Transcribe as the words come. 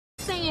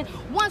saying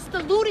once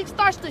the looting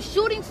starts, the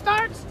shooting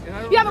starts.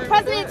 You have a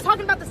president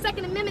talking about the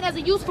Second Amendment as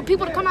a use for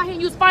people to come out here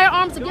and use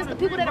firearms against the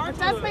people that are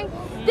protesting.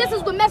 This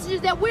is the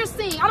messages that we're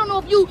seeing. I don't know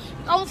if you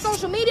on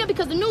social media,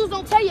 because the news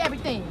don't tell you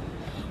everything.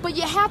 But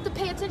you have to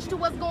pay attention to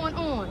what's going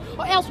on,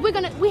 or else we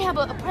have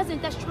a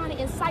president that's trying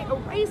to incite a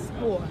race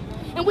war.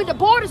 And when the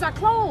borders are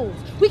closed,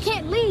 we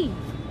can't leave.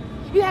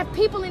 You have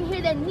people in here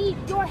that need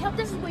your help.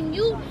 This is when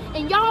you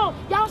and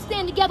y'all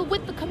stand together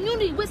with the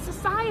community, with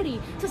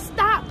society, to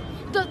stop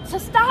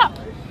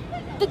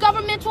the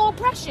governmental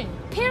oppression.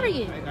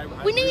 Period.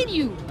 We need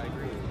you.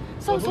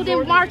 So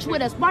then march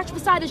with us. March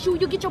beside us. You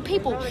get your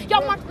people.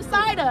 Y'all march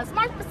beside us.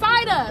 March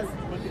beside us.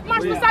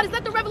 March beside us.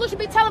 Let the revolution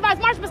be televised.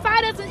 March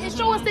beside us and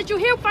show us that you're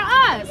here for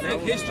us.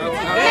 Make history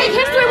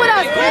with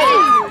us,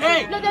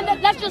 please.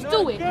 Let's just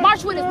do it.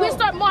 March with us. We'll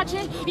start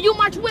marching, and you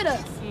march with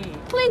us.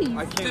 Please.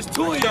 Just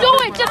do it. Do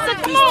it. Just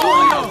come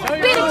on.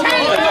 Be the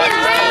change.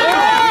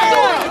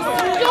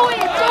 Do it.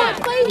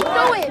 Please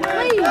do it.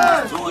 Please.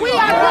 We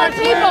are good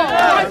people.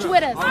 March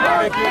with us.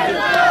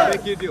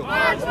 Make you a deal.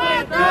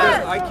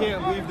 Because I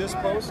can't leave this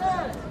post.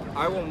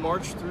 I will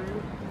march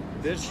through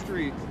this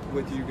street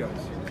with you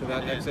guys to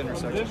that next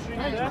intersection.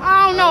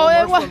 I don't know.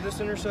 I will march from this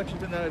intersection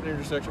to that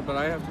intersection, but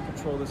I have to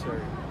control this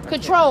area.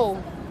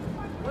 Control.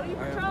 What are you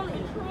controlling?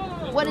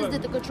 What is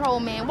it to control,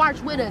 man?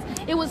 March with us.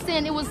 It was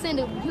send a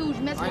huge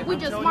message. We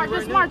just march.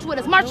 Just march with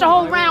us. March the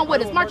whole round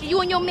with us. March,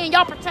 you and your men.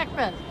 Y'all protect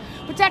us.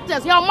 Protect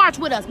us. Y'all march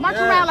with us. March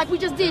around like we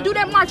just did. Do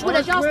that march with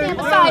us. Y'all stand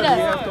beside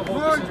us.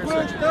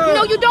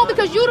 No, you don't,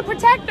 because you the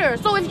protector.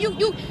 So if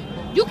you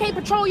can't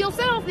patrol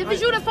yourself. If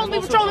it's you that's supposed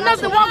to be patrolling us,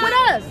 then walk with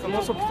us. I'm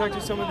also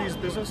protecting some of these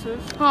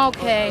businesses.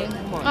 Okay.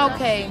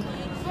 Okay.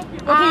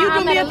 Well, can you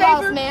do me a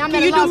favor?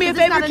 Can you do me a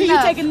favor? Can you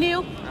take a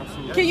kneel?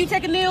 Can you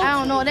take a kneel? I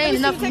don't know. They ain't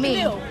enough for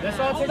me.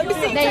 Let me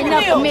see. They ain't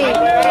enough for me.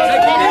 Thank you.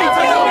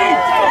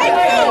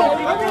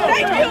 Let me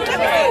see you take a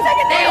kneel.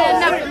 They ain't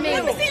enough for me.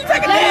 Let me see you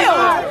take a kneel.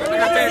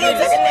 Let me see you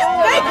take a kneel.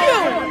 Thank you.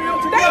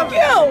 Thank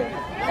you.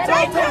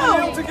 Thank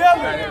you.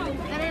 Together.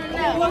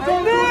 Let's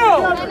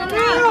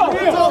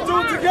all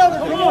do it together.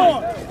 Come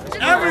on.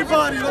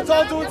 Everybody, let's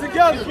all do it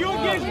together. You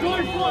get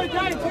George Floyd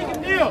down, take a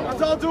kneel.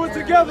 Let's all do it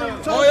together.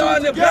 Oh, y'all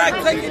in the back,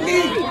 take a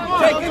knee.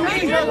 Take a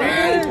knee.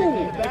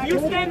 If you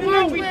standing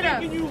up, we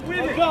taking you with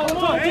it. Come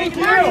on, take a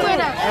kneel. March with us.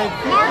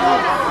 March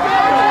with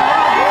us.